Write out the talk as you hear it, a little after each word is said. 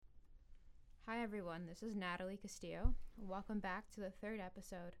Hi everyone, this is Natalie Castillo. Welcome back to the third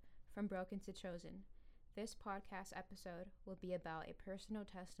episode from Broken to Chosen. This podcast episode will be about a personal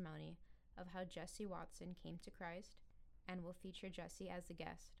testimony of how Jesse Watson came to Christ and will feature Jesse as the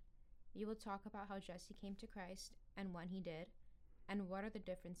guest. We will talk about how Jesse came to Christ and when he did, and what are the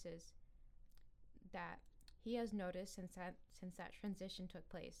differences that he has noticed since that transition took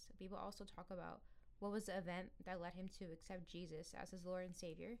place. We will also talk about what was the event that led him to accept Jesus as his Lord and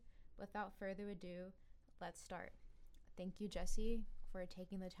Savior. Without further ado, let's start. Thank you, Jesse, for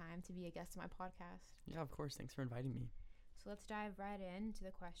taking the time to be a guest on my podcast. Yeah, of course. Thanks for inviting me. So let's dive right into the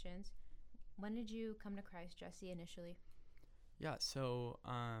questions. When did you come to Christ, Jesse, initially? Yeah, so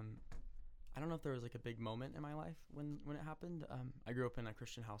I don't know if there was like a big moment in my life when it happened. I grew up in a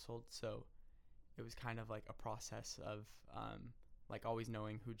Christian household, so it was kind of like a process of like always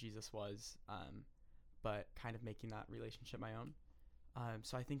knowing who Jesus was, but kind of making that relationship my own.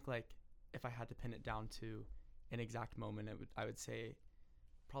 So I think like if I had to pin it down to an exact moment, I would say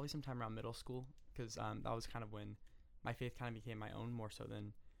probably sometime around middle school, because that was kind of when my faith kind of became my own more so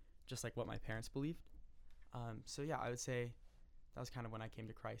than just like what my parents believed. So yeah, I would say that was kind of when I came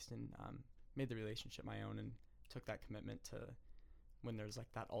to Christ and made the relationship my own and took that commitment to when there's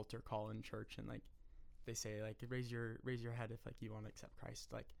like that altar call in church and like they say like raise your head if like you want to accept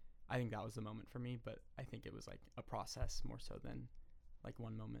Christ. Like I think that was the moment for me, but I think it was like a process more so than like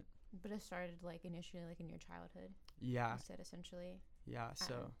one moment. But it started like initially like in your childhood. Yeah. You said essentially. Yeah.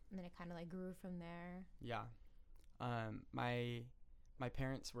 So. And then it kind of like grew from there. Yeah. My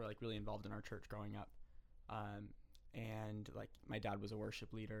parents were like really involved in our church growing up, and like my dad was a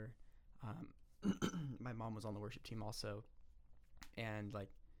worship leader. My mom was on the worship team also, and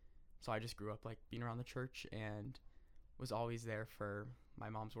like so I just grew up like being around the church and was always there for my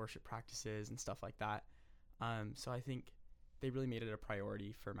mom's worship practices and stuff like that. So I think they really made it a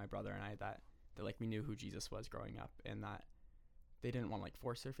priority for my brother and I that like we knew who Jesus was growing up, and that they didn't want to like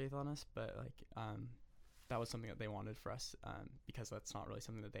force their faith on us, but like that was something that they wanted for us, because that's not really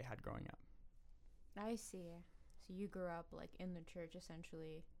something that they had growing up. I see. So you grew up like in the church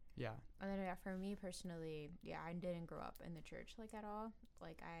essentially. Yeah. And then for me personally, yeah, I didn't grow up in the church like at all.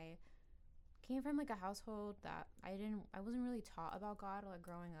 Like I came from like a household that I wasn't really taught about God like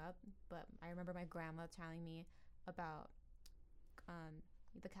growing up, but I remember my grandma telling me about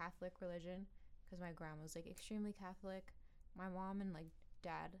the Catholic religion, because my grandma was like extremely Catholic. My mom and like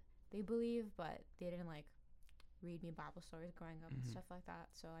dad, they believe, but they didn't like read me Bible stories growing up and stuff like that.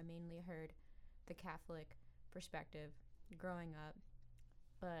 So I mainly heard the Catholic perspective growing up.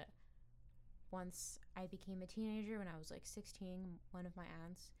 But once I became a teenager, when I was like 16, one of my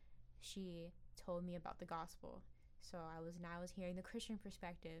aunts, she told me about the gospel. So I was hearing the Christian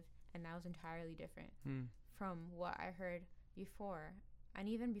perspective, and that was entirely different from what I heard before. And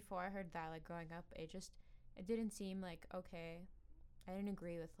even before I heard that, like growing up, it didn't seem like okay. I didn't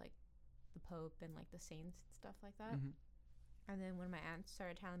agree with like the Pope and like the saints and stuff like that. And then when my aunt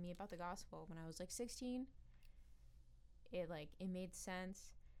started telling me about the gospel when I was like 16, it made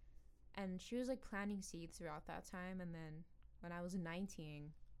sense. And she was like planting seeds throughout that time. And then when I was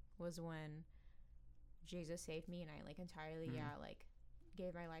 19 was when Jesus saved me, and I like entirely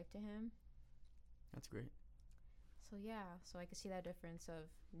gave my life to him. That's great. So yeah, so I could see that difference of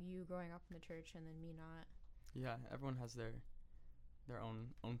you growing up in the church and then me not. Yeah, everyone has their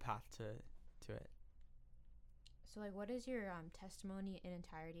own path to it. So like, what is your testimony in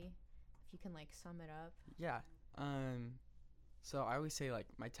entirety, if you can like sum it up? Yeah. So I always say like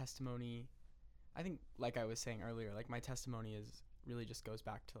my testimony, I think like I was saying earlier, like my testimony is really just goes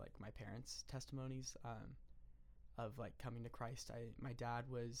back to like my parents' testimonies of like coming to Christ. My dad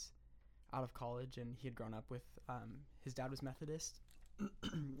was out of college, and he had grown up with his dad was Methodist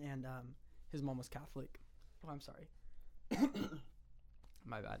and his mom was Catholic. Oh, I'm sorry.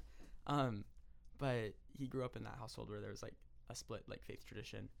 My bad. But he grew up in that household where there was like a split like faith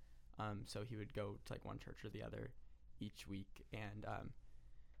tradition. So he would go to like one church or the other each week, and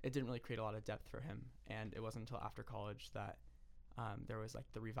it didn't really create a lot of depth for him. And it wasn't until after college that there was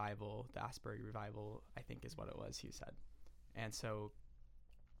like the revival, the Asbury revival, I think is what it was, he said. And so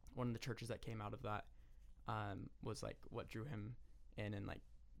one of the churches that came out of that was like what drew him in, and like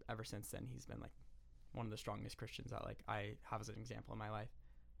ever since then he's been like one of the strongest Christians that like I have as an example in my life.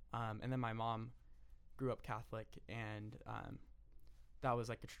 And then my mom grew up Catholic, and that was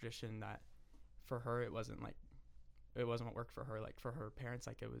like a tradition that for her it wasn't what worked for her. Like for her parents,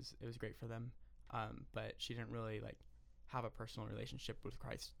 like it was great for them, but she didn't really like have a personal relationship with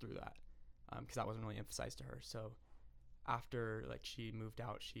Christ through that, because that wasn't really emphasized to her. So after like she moved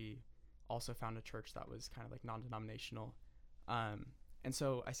out, she also found a church that was kind of like non-denominational, and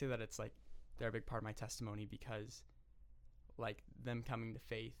so I say that it's like they're a big part of my testimony because like them coming to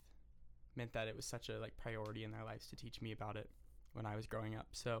faith meant that it was such a like priority in their lives to teach me about it when I was growing up.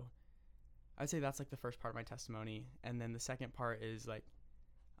 So I'd say that's like the first part of my testimony. And then the second part is like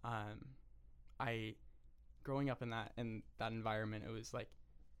I growing up in that environment, it was like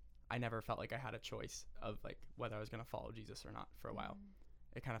I never felt like I had a choice of like whether I was going to follow Jesus or not for a while.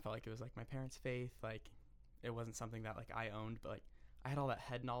 It kind of felt like it was like my parents' faith. Like it wasn't something that like I owned, but like I had all that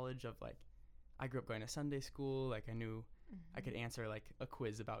head knowledge of like I grew up going to Sunday school. Like I knew I could answer like a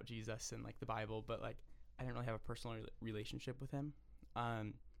quiz about Jesus and like the Bible, but like I didn't really have a personal relationship with him.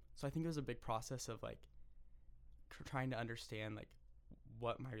 So I think it was a big process of like trying to understand like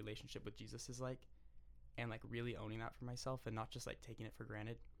what my relationship with Jesus is like, and like really owning that for myself and not just like taking it for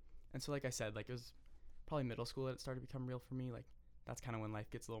granted. And so like I said, like it was probably middle school that it started to become real for me. Like that's kind of when life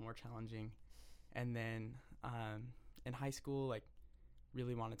gets a little more challenging. And then in high school, like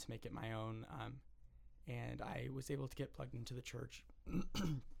really wanted to make it my own, and I was able to get plugged into the church.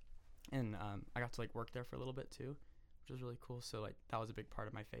 And I got to like work there for a little bit too, which was really cool. So like that was a big part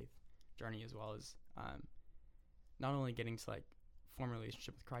of my faith journey, as well as not only getting to like form a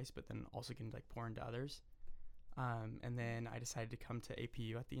relationship with Christ, but then also getting to like pour into others. And then I decided to come to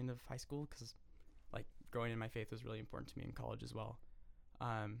APU at the end of high school because like growing in my faith was really important to me in college as well.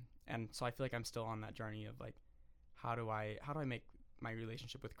 And so I feel like I'm still on that journey of like how do I make my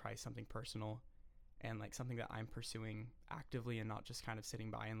relationship with Christ something personal and like something that I'm pursuing actively and not just kind of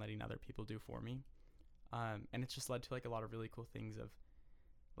sitting by and letting other people do for me. And it's just led to like a lot of really cool things of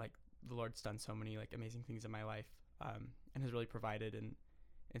like the Lord's done so many like amazing things in my life, and has really provided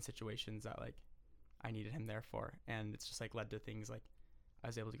in situations that like I needed him there for. And it's just like led to things like I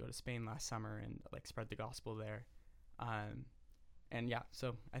was able to go to Spain last summer and like spread the gospel there. And yeah,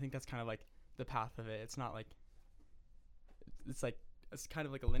 so I think that's kind of like the path of it. It's not like it's kind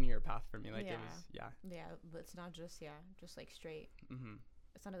of like a linear path for me. Like it was, yeah, but it's not just like straight.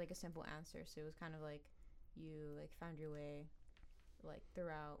 It's not like a simple answer. So it was kind of like you like found your way like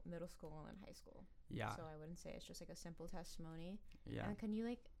throughout middle school and high school. Yeah. So I wouldn't say it's just like a simple testimony. Yeah. And can you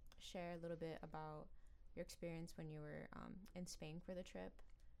like share a little bit about your experience when you were in Spain for the trip?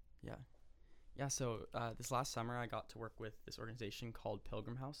 Yeah, so this last summer I got to work with this organization called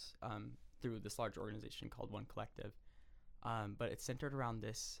Pilgrim House, through this large organization called One Collective. But it's centered around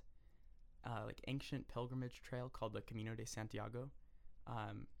this like ancient pilgrimage trail called the Camino de Santiago,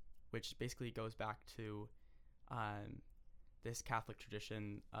 which basically goes back to this Catholic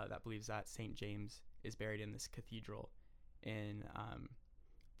tradition that believes that St. James is buried in this cathedral in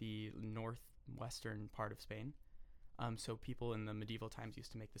the northwestern part of Spain. So people in the medieval times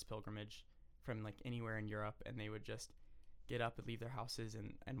used to make this pilgrimage from like anywhere in Europe, and they would just get up and leave their houses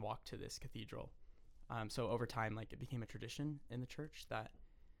and walk to this cathedral. So over time, like it became a tradition in the church that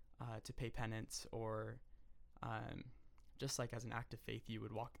to pay penance or just like as an act of faith, you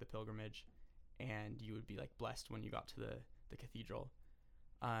would walk the pilgrimage and you would be like blessed when you got to the cathedral.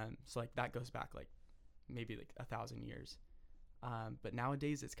 So like that goes back like maybe like 1,000 years. But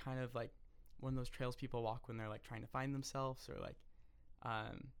nowadays it's kind of like one of those trails people walk when they're like trying to find themselves, or like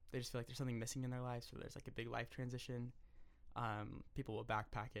they just feel like there's something missing in their lives, or there's like a big life transition. People will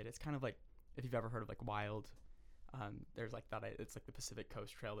backpack it. It's kind of like, if you've ever heard of like Wild, there's like that, it's like the Pacific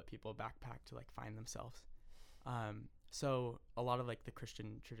Coast Trail that people backpack to like find themselves. So a lot of like the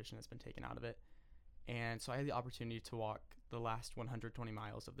Christian tradition has been taken out of it. And so I had the opportunity to walk the last 120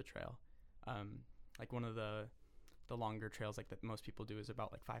 miles of the trail. Like one of the longer trails like that most people do is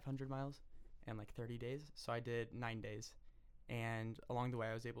about like 500 miles and like 30 days. So I did 9 days. And along the way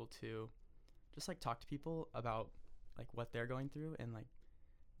I was able to just like talk to people about like what they're going through, and like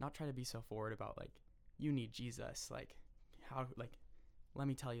not try to be so forward about like you need Jesus, like how, like let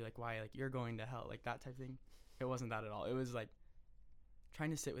me tell you like why like you're going to hell, like that type of thing. It wasn't that at all. It was like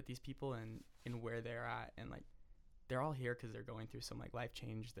trying to sit with these people and where they're at, and like they're all here because they're going through some like life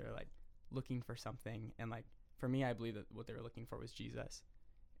change. They're like looking for something, and like for me, I believe that what they were looking for was Jesus.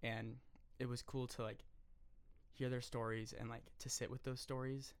 And it was cool to like hear their stories and like to sit with those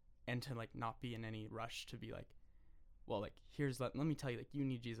stories, and to like not be in any rush to be like, well, like here's let me tell you like you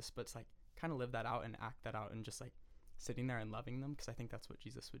need Jesus, but it's like kind of live that out and act that out, and just like sitting there and loving them, because I think that's what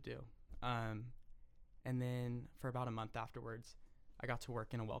Jesus would do. And then for about a month afterwards, I got to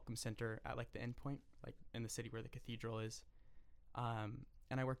work in a welcome center at like the endpoint, like in the city where the cathedral is.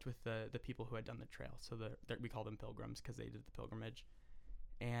 And I worked with the people who had done the trail. So we call them pilgrims because they did the pilgrimage.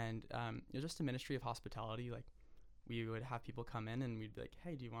 And it was just a ministry of hospitality. Like we would have people come in and we'd be like,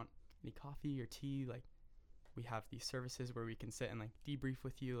 hey, do you want any coffee or tea? Like we have these services where we can sit and like debrief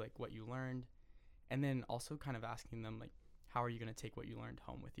with you, like what you learned. And then also kind of asking them like, how are you going to take what you learned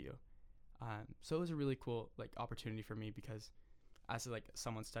home with you? So it was a really cool like opportunity for me, because as like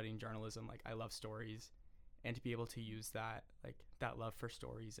someone studying journalism, like I love stories, and to be able to use that like that love for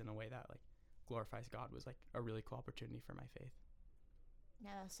stories in a way that like glorifies God was like a really cool opportunity for my faith.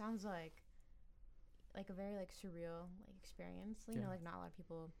 Yeah, that sounds like a very like surreal like experience. You Yeah. know, like not a lot of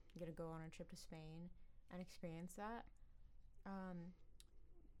people get to go on a trip to Spain and experience that. Um,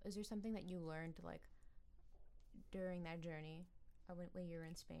 is there something that you learned like during that journey when you were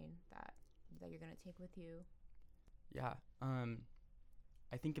in Spain that you're gonna take with you? Yeah.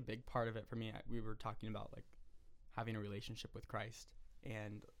 I think a big part of it for me, we were talking about like having a relationship with Christ,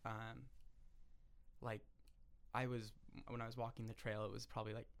 and like I was when I was walking the trail, it was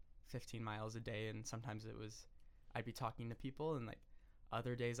probably like 15 miles a day, and sometimes I'd be talking to people, and like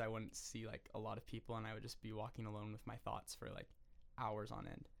other days I wouldn't see like a lot of people, and I would just be walking alone with my thoughts for like hours on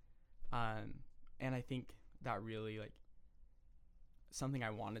end. And I think that really like something I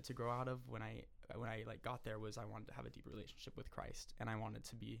wanted to grow out of when I like got there was I wanted to have a deep relationship with Christ, and I wanted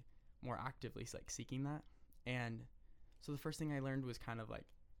to be more actively like seeking that. And so the first thing I learned was kind of like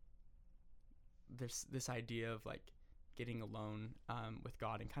this idea of like getting alone with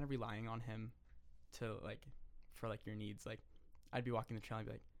God and kind of relying on him to like for like your needs. Like I'd be walking the trail and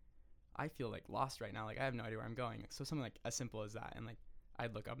I'd be like, I feel like lost right now, like I have no idea where I'm going. So something like as simple as that, and like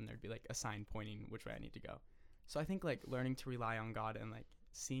I'd look up and there'd be like a sign pointing which way I need to go. So I think like learning to rely on God and like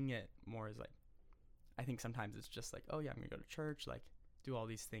seeing it more as like, I think sometimes it's just like, oh yeah, I'm gonna go to church, like do all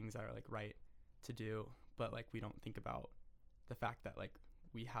these things that are like right to do, but like we don't think about the fact that like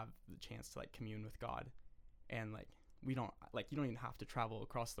we have the chance to like commune with God, and like we don't like you don't even have to travel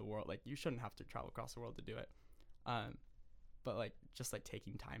across the world, like you shouldn't have to travel across the world to do it, but like just like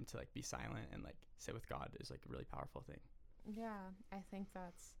taking time to like be silent and like sit with God is like a really powerful thing. Yeah, I think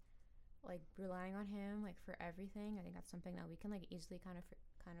that's like relying on him like for everything. I think that's something that we can like easily kind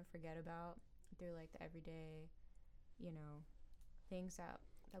of forget about through like the everyday, you know, things that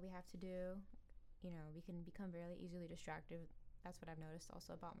we have to do. You know, we can become really easily distracted. That's what I've noticed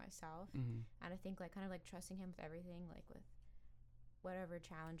also about myself. Mm-hmm. And I think like kind of like trusting him with everything, like with whatever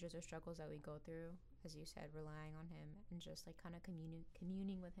challenges or struggles that we go through, as you said, relying on him and just like kind of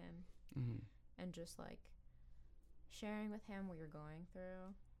communing with him, Mm-hmm. and just like sharing with him what you're going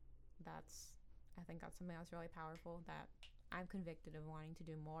through. I think that's something that's really powerful that I'm convicted of wanting to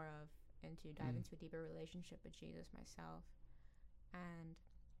do more of, and to dive into a deeper relationship with Jesus myself. And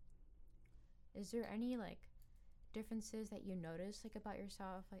is there any like differences that you notice like about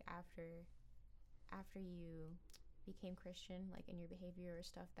yourself like after you became Christian, like in your behavior or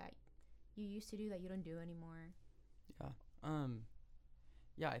stuff that you used to do that you don't do anymore? Yeah.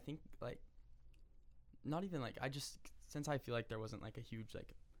 Yeah, I think like not even like I just since I feel like there wasn't like a huge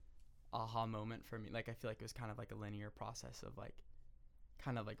like aha moment for me, like I feel like it was kind of like a linear process of like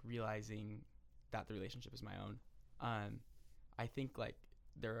kind of like realizing that the relationship is my own. I think like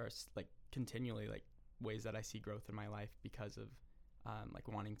there are like continually like ways that I see growth in my life because of like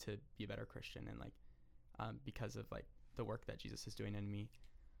wanting to be a better Christian, and like because of like the work that Jesus is doing in me.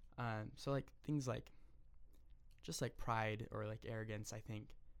 So like things like just like pride or like arrogance, I think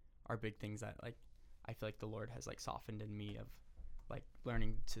are big things that like I feel like the Lord has like softened in me, of like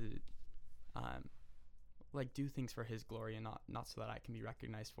learning to like do things for his glory and not so that I can be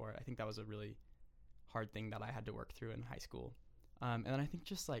recognized for it. I think that was a really hard thing that I had to work through in high school. And then I think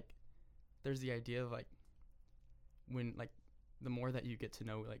just like there's the idea of like when like the more that you get to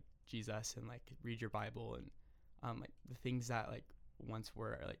know like Jesus and like read your Bible, and like the things that like once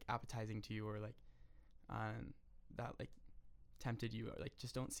were like appetizing to you, or like that like tempted you, or like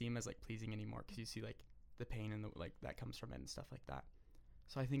just don't seem as like pleasing anymore, because you see like the pain and the like that comes from it and stuff like that.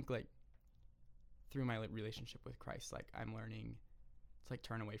 So I think like through my like relationship with Christ, like I'm learning to like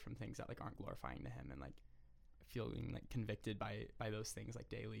turn away from things that like aren't glorifying to him, and like feeling like convicted by those things like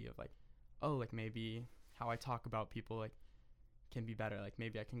daily, of like, oh, like maybe how I talk about people like can be better, like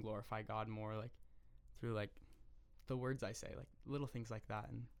maybe I can glorify God more like through like the words I say, like little things like that,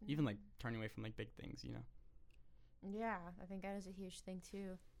 and even like turning away from like big things, you know. Yeah, I think that is a huge thing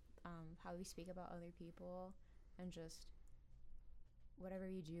too. How we speak about other people, and just whatever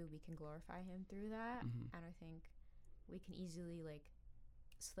we do, we can glorify him through that. Mm-hmm. And I think we can easily like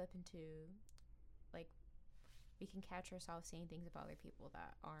slip into like we can catch ourselves saying things about other people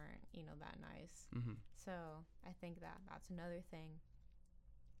that aren't, you know, that nice. Mm-hmm. So I think that that's another thing.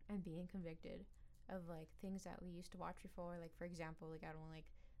 And being convicted of like things that we used to watch before, like for example, like I don't like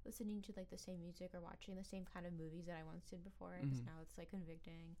listening to like the same music or watching the same kind of movies that I once did before, because now it's like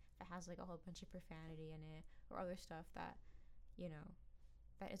convicting, that has like a whole bunch of profanity in it, or other stuff that, you know,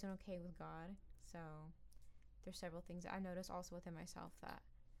 that isn't okay with God. So there's several things that I noticed also within myself that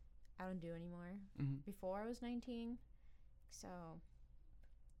I don't do anymore. Mm-hmm. Before I was 19. So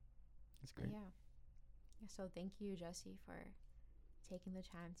That's great. yeah. So thank you, Jesse, for taking the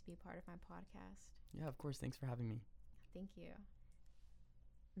time to be part of my podcast. Yeah, of course. Thanks for having me. Thank you.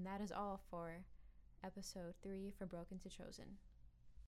 And that is all for episode 3 for Broken to Chosen.